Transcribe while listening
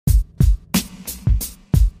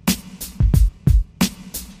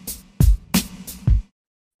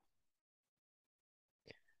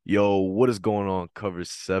Yo, what is going on, Cover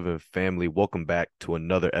 7 family? Welcome back to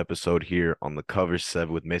another episode here on the Cover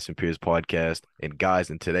 7 with Mason Pierce podcast. And guys,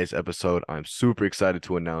 in today's episode, I'm super excited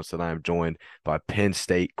to announce that I am joined by Penn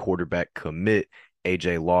State quarterback commit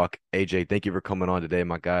AJ Locke. AJ, thank you for coming on today,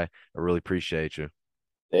 my guy. I really appreciate you.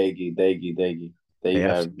 Thank you, thank you, thank you. Thank you Hey, for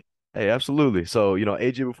abs having me. hey, absolutely. So,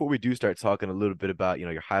 AJ, before we do start talking a little bit about,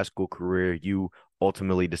 your high school career, you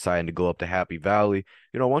ultimately deciding to go up to Happy Valley.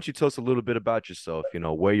 Why don't you tell us a little bit about yourself,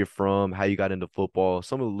 where you're from, how you got into football,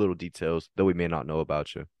 some of the little details that we may not know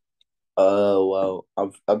about you. I'm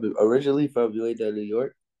originally from New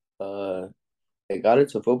York. Uh, I got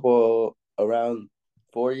into football around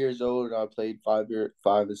 4 years old. I played 5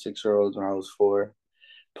 and 6 year olds when I was four.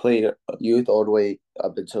 Played youth all the way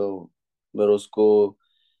up until middle school.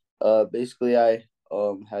 Basically, I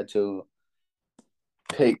had to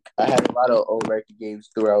pick. I had a lot of old record games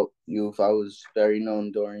throughout youth. I was very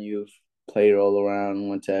known during youth. Played all around.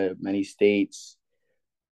 Went to many states.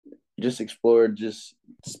 Just explore, just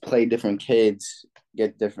play different kids,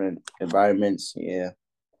 get different environments. Yeah.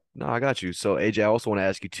 No, I got you. So, AJ, I also want to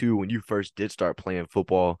ask you too, when you first did start playing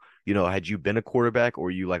football, had you been a quarterback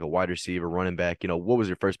or you like a wide receiver, running back? What was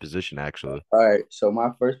your first position actually? All right. So my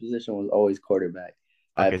first position was always quarterback.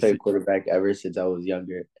 I Okay, so played quarterback ever since I was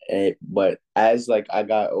younger. But as like I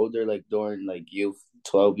got older, like during like youth,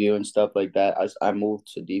 12 year and stuff like that, I moved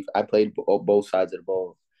to def. I played both sides of the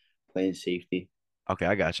ball, playing safety. okay,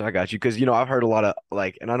 I got you. I got you. Because, I've heard a lot of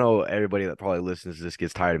like, and I know everybody that probably listens to this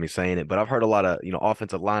gets tired of me saying it, but I've heard a lot of,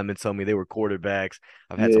 offensive linemen tell me they were quarterbacks.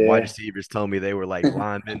 I've had some wide Yeah. receivers tell me they were like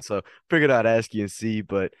linemen. So figured I'd ask you and see.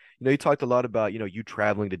 But, you talked a lot about, you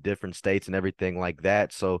traveling to different states and everything like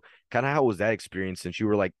that. So kind of how was that experience since you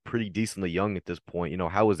were like pretty decently young at this point?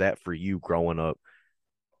 How was that for you growing up?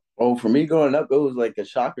 Oh, for me growing up, it was like a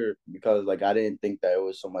shocker because like I didn't think that there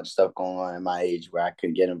was so much stuff going on in my age where I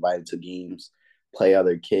could get invited to games, play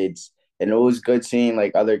other kids, and it was good seeing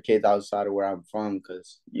like other kids outside of where I'm from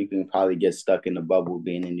because you can probably get stuck in the bubble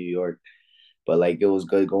being in New York. But like it was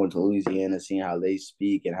good going to Louisiana, seeing how they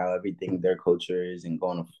speak and how everything their culture is, and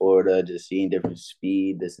going to Florida, just seeing different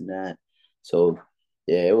speed, this and that. So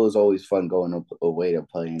yeah, it was always fun going away to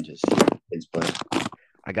play and just see kids play.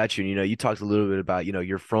 I got you. You talked a little bit about,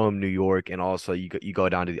 you're from New York and also you go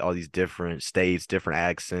down to all these different states, different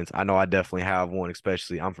accents. I know I definitely have one,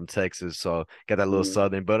 especially I'm from Texas, so got that little Mm.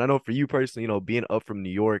 Southern. But I know for you personally, being up from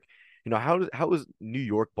New York, how does New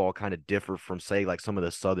York ball kind of differ from say like some of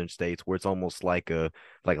the Southern states where it's almost like a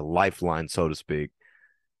lifeline, so to speak?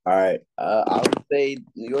 All right. I would say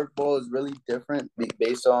New York ball is really different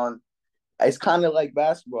based on it's kind of like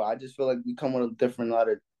basketball. I just feel like we come with a different lot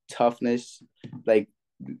of toughness. Like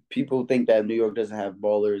people think that New York doesn't have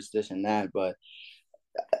ballers, this and that, but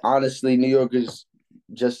honestly, New York is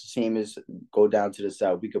just the same as go down to the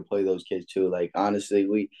South. We could play those kids too. Like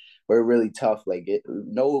honestly, we're really tough. Like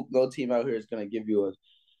no team out here is gonna give you a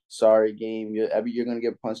sorry game. You're gonna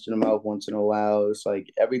get punched in the mouth once in a while. It's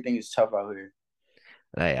like everything is tough out here.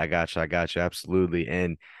 Hey, I got you, absolutely.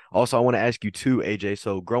 And also I want to ask you too, AJ.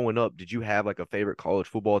 So growing up, did you have like a favorite college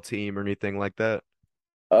football team or anything like that?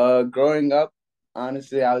 Growing up,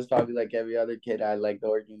 honestly, I was probably like every other kid. I liked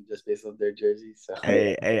Oregon just based on their jersey. So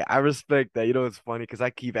yeah, Hey, I respect that. It's funny because I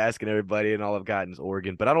keep asking everybody, and all I've gotten is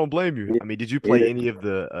Oregon. But I don't blame you. yeah, I mean, did you play yeah. any of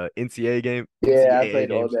the Yeah, I NCAA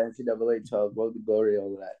played all games? the NCAA 12, both the glory,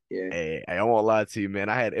 all of that. Yeah, Hey, I won't lie to you, man.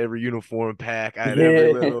 I had every uniform pack. I had every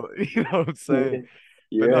yeah, little, you know what I'm saying? yeah.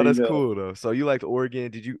 But You no, already that's know. cool though. So you liked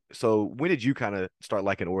Oregon? So when did you kind of start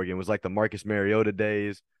liking Oregon? Was like the Marcus Mariota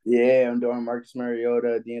days? Yeah, I'm doing Marcus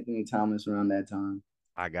Mariota, D'Anthony Thomas around that time.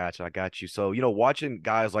 I got you. I got you. So, watching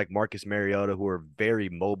guys like Marcus Mariota who are very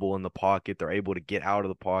mobile in the pocket, they're able to get out of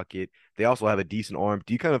the pocket. They also have a decent arm.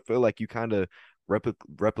 Do you kind of feel like you kind of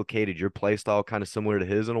replicated your play style kind of similar to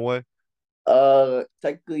his in a way?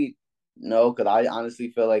 Technically, no, because I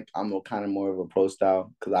honestly feel like I'm a kind of more of a pro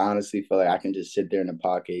style. Because I honestly feel like I can just sit there in the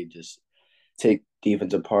pocket, just take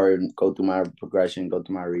defense apart and go through my progression, go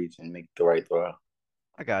through my reads, and make the right throw.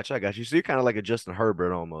 I got you. I got you. So you're kind of like a Justin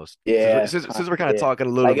Herbert almost. Since we're, Yeah, since, since we're kind of yeah. talking a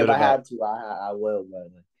little Like if bit I about, have to, I will,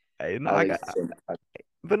 but like, hey, no, I I like got, to sit in the pocket.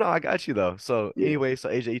 but no, I got you though. So Yeah. anyway, so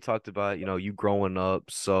AJ, you talked about, you growing up.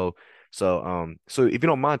 So if you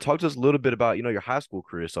don't mind, talk to us a little bit about, your high school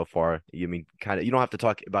career so far. You mean kind of, you don't have to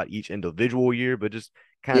talk about each individual year, but just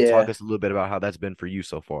kind of talk Yeah. us a little bit about how that's been for you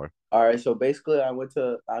so far. All right. So basically, I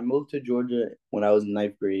moved to Georgia when I was in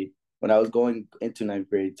ninth grade. When I was going into ninth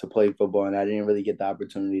grade to play football, and I didn't really get the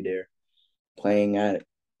opportunity there playing at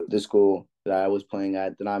the school that I was playing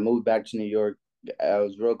at. Then I moved back to New York. I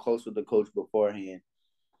was real close with the coach beforehand.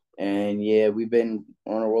 And yeah, we've been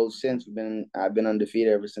on a roll since. I've been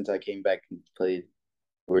undefeated ever since I came back and played.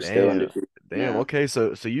 We're still Damn. undefeated Damn. now. Okay,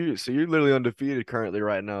 so you're literally undefeated currently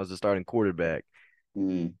right now as the starting quarterback.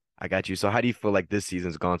 Mm. I got you. So how do you feel like this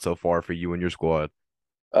season's gone so far for you and your squad?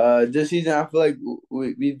 This season I feel like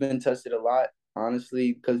we've been tested a lot,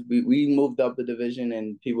 honestly, because we moved up the division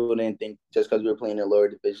and people didn't think just because we were playing in a lower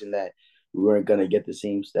division that we weren't gonna get the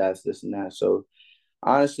same stats, this and that. So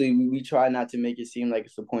honestly, we try not to make it seem like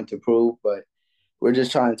it's a point to prove, but we're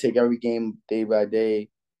just trying to take every game day by day,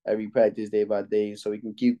 every practice day by day, so we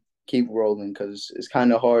can keep rolling. Because it's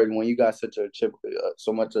kind of hard when you got such a chip,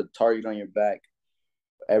 so much a target on your back.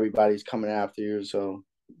 Everybody's coming after you, so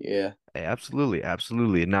yeah. Hey, absolutely,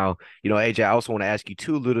 absolutely. Now, AJ, I also want to ask you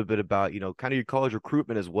too a little bit about, kind of your college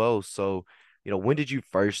recruitment as well. So, when did you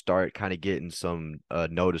first start kind of getting some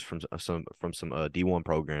notice from some D1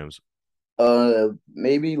 programs?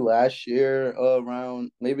 Maybe last year,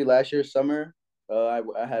 around maybe last year summer. I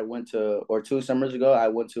had went to or 2 summers ago. I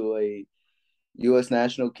went to a U.S.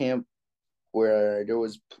 national camp where there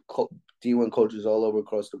was D1 coaches all over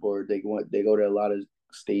across the board. They go to a lot of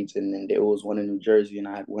states, and then there was one in New Jersey, and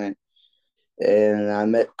I went and I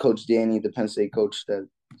met Coach Danny, the Penn State coach that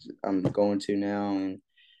I'm going to now, and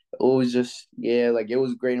it was just like it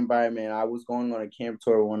was a great environment. I was going on a camp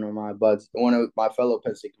tour with one of my fellow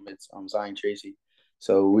Penn State commits, Zion Tracy.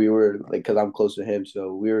 So we were like, cause I'm close to him,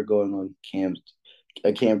 so we were going on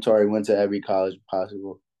a camp tour. We went to every college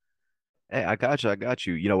possible. Hey, I got you. I got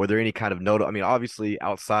you. Were there any kind of note? I mean, obviously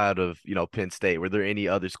outside of, Penn State, were there any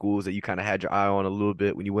other schools that you kind of had your eye on a little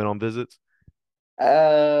bit when you went on visits?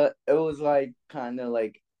 It was like kind of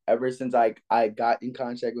like ever since I got in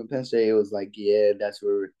contact with Penn State, it was like that's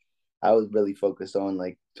where I was really focused on.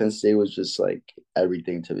 Like Penn State was just like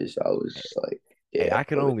everything to me. So I was just like, Hey, yeah, I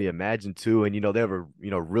can only imagine too, and they have a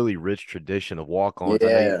really rich tradition of walk-ons. I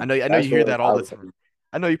know you, yeah. I know you That's hear what that all I the was time. like,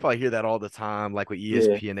 I know you probably hear that all the time, like with yeah.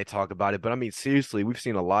 ESPN, they talk about it. But I mean, seriously, we've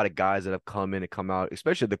seen a lot of guys that have come in and come out,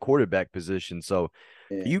 especially the quarterback position. So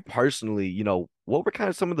for Yeah. you personally, what were kind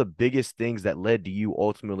of some of the biggest things that led to you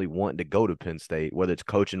ultimately wanting to go to Penn State, whether it's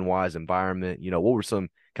coaching wise, environment, what were some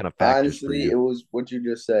kind of factors for Honestly, you? it was what you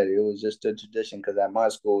just said. It was just a tradition because at my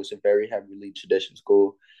school, it's a very heavily tradition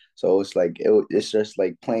school. So it's like it's just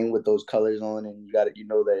like playing with those colors on, and you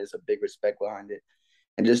know that it's a big respect behind it,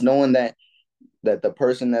 and just knowing that the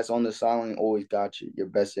person that's on the sideline always got your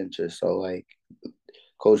best interest. So like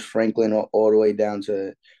Coach Franklin all the way down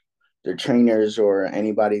to their trainers or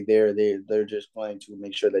anybody there, they're just going to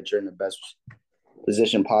make sure that you're in the best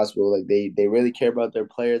position possible. Like they really care about their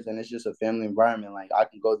players, and it's just a family environment. Like I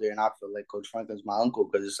can go there and I feel like Coach Franklin's my uncle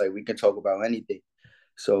because it's like we can talk about anything.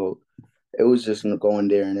 So it was just going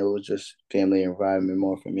there, and it was just family environment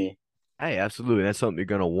more for me. Hey, absolutely. That's something you're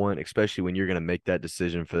going to want, especially when you're going to make that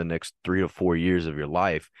decision for the next 3 to 4 years of your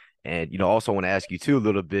life. And, also want to ask you too a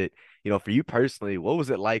little bit, for you personally, what was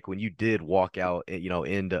it like when you did walk out,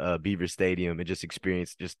 into Beaver Stadium and just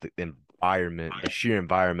experience just the environment, the sheer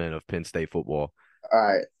environment of Penn State football? All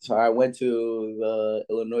right, so I went to the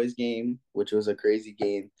Illinois game, which was a crazy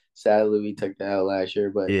game. Sadly, we took the L last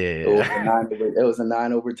year, but Yeah. it was a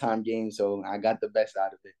nine overtime game, so I got the best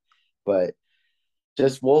out of it. But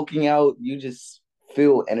just walking out, you just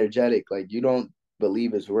feel energetic. Like you don't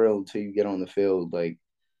believe it's real until you get on the field. Like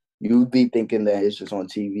you be thinking that it's just on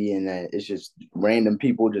TV and that it's just random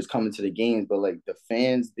people just coming to the games, but like the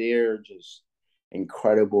fans there just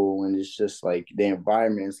incredible, and it's just like the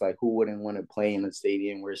environment. It's like who wouldn't want to play in a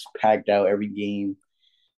stadium where it's packed out every game?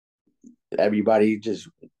 Everybody just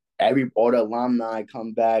all the alumni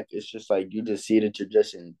come back. It's just like you just see the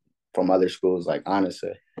tradition from other schools. Like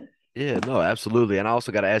honestly. Yeah, no, absolutely. And I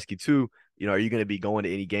also got to ask you too, are you going to be going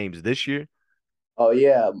to any games this year? Oh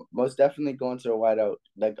yeah, most definitely going to the whiteout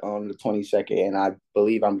like on the 22nd, and I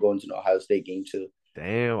believe I'm going to the Ohio State game too.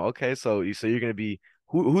 Damn. Okay. So you're going to be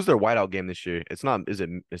who's their whiteout game this year? It's not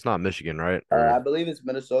Michigan, right? I Or believe it's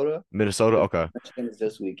Minnesota. Minnesota? Okay. Michigan is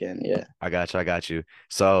this weekend. Yeah. I got you. I got you.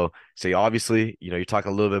 So you obviously, you're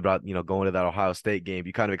talking a little bit about, going to that Ohio State game.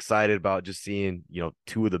 You kind of excited about just seeing,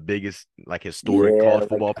 two of the biggest, like historic Yeah, college like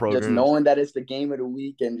football just programs. knowing that it's the game of the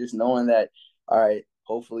week and just knowing that, all right,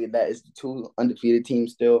 hopefully that is the two undefeated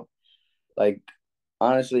teams still. Like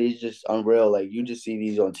honestly, it's just unreal. Like you just see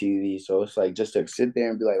these on TV, so it's like just to sit there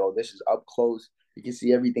and be like, oh, this is up close. You can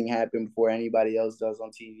see everything happen before anybody else does on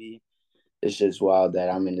TV. It's just wild that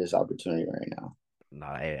I'm in this opportunity right now.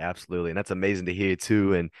 Nah, hey, absolutely, and that's amazing to hear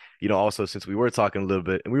too. And also since we were talking a little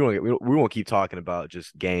bit, and we won't keep talking about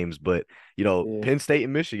just games, but Yeah. Penn State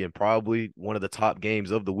and Michigan probably one of the top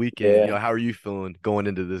games of the weekend. Yeah. How are you feeling going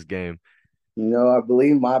into this game? I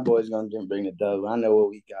believe my boy's gonna bring the dub. I know what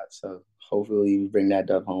we got, so hopefully we bring that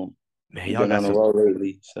dub home. Man, We've y'all been got on the some road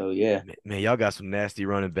lately, so yeah, man, y'all got some nasty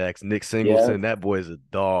running backs. Nick yeah. Singleton, that boy is a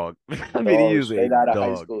dog. I mean, he Dog, is a straight out of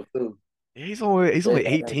high dog. school too. He's only Straight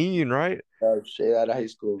out of 18, right? straight out of high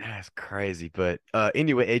school. That's crazy. But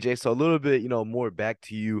anyway, AJ, so a little bit, more back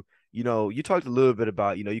to you. You talked a little bit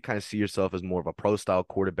about, you kind of see yourself as more of a pro style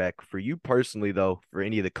quarterback. For you personally, though, for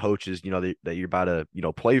any of the coaches, that you're about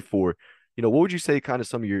to, play for, what would you say kind of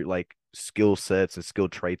some of your like skill sets and skill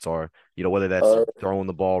traits are, whether that's Uh, throwing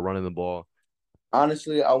the ball, running the ball.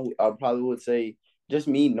 Honestly, I probably would say just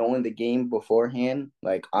me knowing the game beforehand,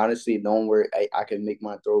 like honestly knowing where I can make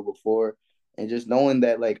my throw before, and just knowing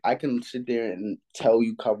that like I can sit there and tell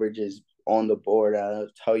you coverages on the board. I'll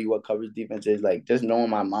tell you what coverage defense is. Like just knowing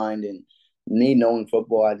my mind and me knowing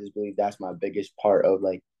football, I just believe that's my biggest part of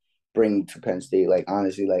like bring to Penn State. Like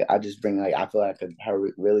honestly, like I just bring like I feel like I could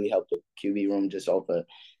really help the QB room just off of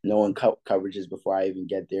knowing coverages before I even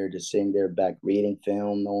get there, just sitting there back reading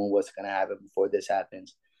film, knowing what's gonna happen before this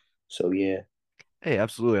happens. So yeah, Hey,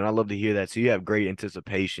 absolutely. And I love to hear that. So you have great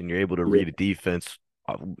anticipation. You're able to yeah, read a defense.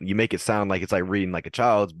 You make it sound like it's like reading like a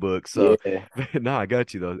child's book. So yeah. no, I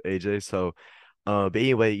got you though, AJ. So but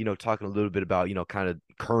anyway, talking a little bit about, kind of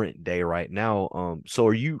current day right now. So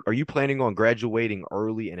are you planning on graduating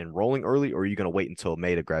early and enrolling early, or are you gonna wait until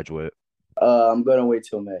May to graduate? I'm gonna wait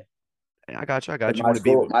till May. Hey, I got you. I Cause got you. Want to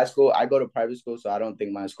be my school, I go to private school, so I don't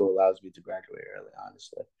think my school allows me to graduate early.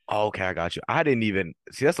 Honestly, oh, okay, I got you. I didn't even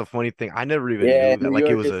see that's a funny thing. I never even yeah, knew that. New Like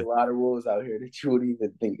it York was is a a lot of rules out here that you wouldn't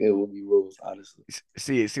even think it would be rules. Honestly,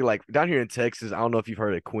 see, like down here in Texas, I don't know if you've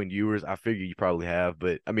heard of Quinn Ewers. I figure you probably have,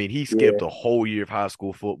 but I mean, he skipped yeah, a whole year of high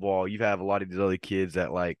school football. You have a lot of these other kids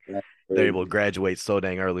that like that's they're able to crazy. graduate so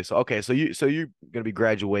dang early. So okay, so you're gonna be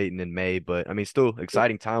graduating in May, but I mean, still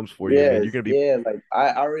exciting times for you. I mean, you're Yes, gonna be yeah. Like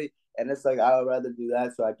I already, and it's like I would rather do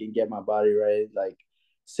that so I can get my body right. Like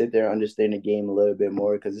sit there, and understand the game a little bit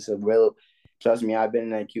more because it's a real. Trust me, I've been in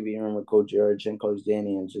that QB room with Coach George and Coach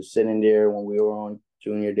Danny, and just sitting there when we were on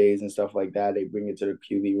junior days and stuff like that. They bring you to the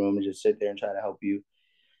QB room and just sit there and try to help you.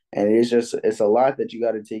 And it's a lot that you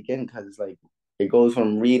got to take in because it's like it goes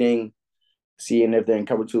from reading, seeing if they're in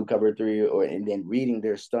cover two, cover three, or and then reading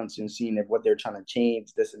their stunts and seeing if what they're trying to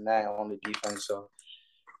change, this and that on the defense. So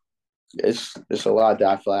it's a lot that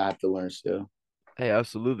I feel like I have to learn still. hey,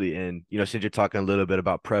 absolutely. And since you're talking a little bit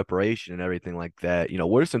about preparation and everything like that,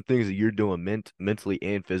 what are some things that you're doing mentally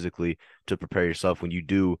and physically to prepare yourself when you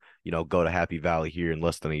do, go to Happy Valley here in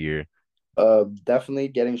less than a year? Definitely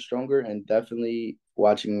getting stronger and definitely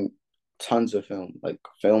watching tons of film, like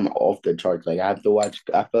film off the charts. Like I have to watch.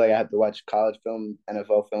 I feel like I have to watch college film,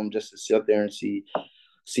 NFL film, just to sit there and see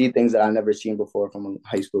things that I've never seen before from a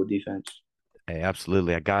high school defense. Hey,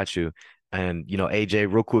 absolutely. I got you. And, AJ,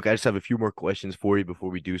 real quick, I just have a few more questions for you before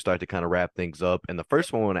we do start to kind of wrap things up. And the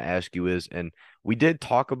first one I want to ask you is, and we did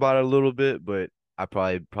talk about it a little bit, but I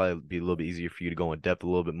probably be a little bit easier for you to go in depth a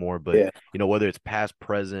little bit more. But, Yeah. whether it's past,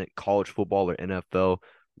 present, college football or NFL,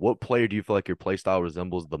 what player do you feel like your play style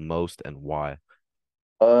resembles the most and why?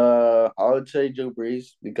 I would say Joe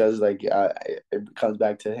Brees because it comes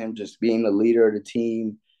back to him just being the leader of the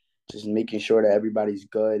team, just making sure that everybody's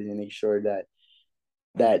good and make sure that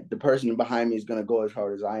the person behind me is going to go as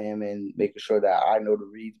hard as I am and making sure that I know the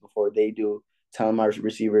reads before they do, telling my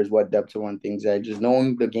receivers what depth to run things at, just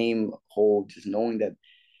knowing the game whole, just knowing that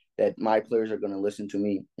my players are going to listen to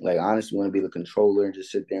me. Like honestly, want to be the controller and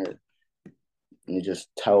just sit there and just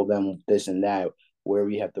tell them this and that, where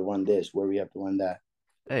we have to run this, where we have to run that.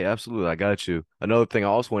 Hey, absolutely. I got you. Another thing I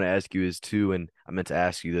also want to ask you is too, and I meant to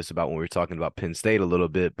ask you this about when we were talking about Penn State a little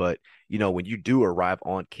bit, but when you do arrive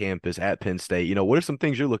on campus at Penn State, what are some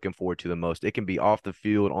things you're looking forward to the most? It can be off the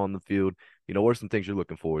field, on the field. What are some things you're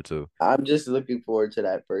looking forward to? I'm just looking forward to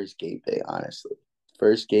that first game day, honestly.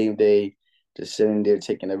 First game day, just sitting there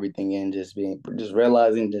taking everything in, just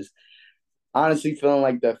realizing, just honestly feeling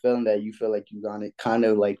like that feeling that you feel like you got it, kind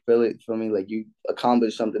of like feel me, like you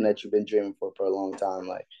accomplished something that you've been dreaming for a long time.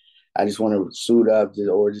 Like I just want to suit up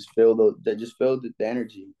or just feel just feel the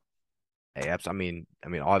energy. Hey, I mean,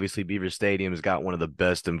 obviously Beaver Stadium has got one of the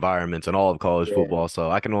best environments in all of college Yeah, football. So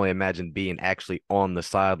I can only imagine being actually on the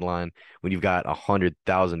sideline when you've got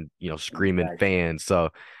 100,000, screaming exactly. fans.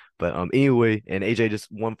 So, but anyway, and AJ, just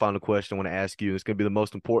one final question I want to ask you. It's gonna be the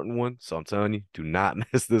most important one. So I'm telling you, do not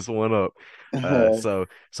mess this one up. So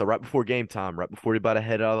right before game time, right before you're about to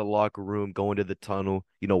head out of the locker room, go into the tunnel,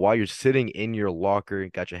 while you're sitting in your locker,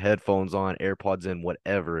 got your headphones on, AirPods in,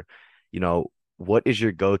 whatever, you know what is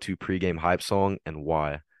your go-to pregame hype song and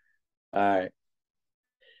why? All right.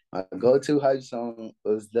 My go-to hype song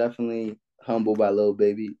was definitely "Humble" by Lil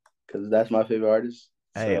Baby because that's my favorite artist.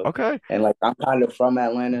 Hey, So, okay. and like I'm kind of from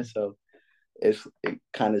Atlanta, so it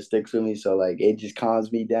kind of sticks with me. So like it just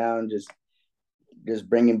calms me down. Just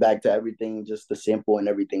bringing back to everything, just the simple and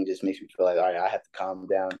everything just makes me feel like, all right, I have to calm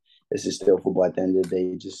down. This is still football at the end of the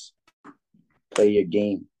day. Just play your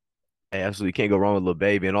game. Hey, absolutely can't go wrong with Lil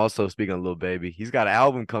Baby. And also speaking of Lil Baby, he's got an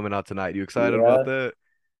album coming out tonight. You excited about Yeah, that?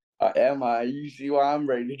 I am. You see why I'm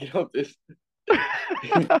ready to get up this.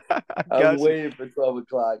 I I was got you. waiting for 12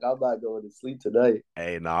 o'clock. I'm not going to sleep tonight.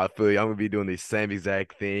 Hey, nah, I feel you. I'm gonna be doing the same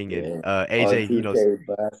exact thing. And Yeah. On AJ, 2K,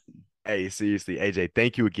 but hey, seriously, AJ,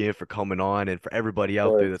 thank you again for coming on. And for everybody of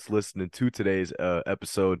out there course, that's listening to today's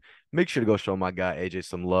episode, make sure to go show my guy AJ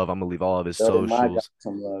some love. I'm gonna leave all of his show my guy socials.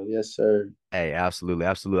 some love. Yes, sir. Hey, absolutely,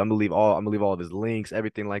 absolutely. I'm gonna leave all of his links,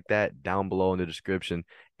 everything like that down below in the description.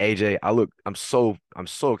 AJ, I'm so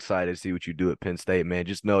excited to see what you do at Penn State, man.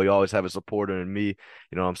 Just know you always have a supporter in me,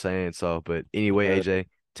 you know what I'm saying? So, but anyway, Uh, AJ,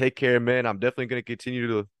 take care, man. I'm definitely gonna continue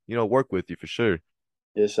to, work with you for sure.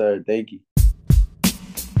 yes, sir. Thank you.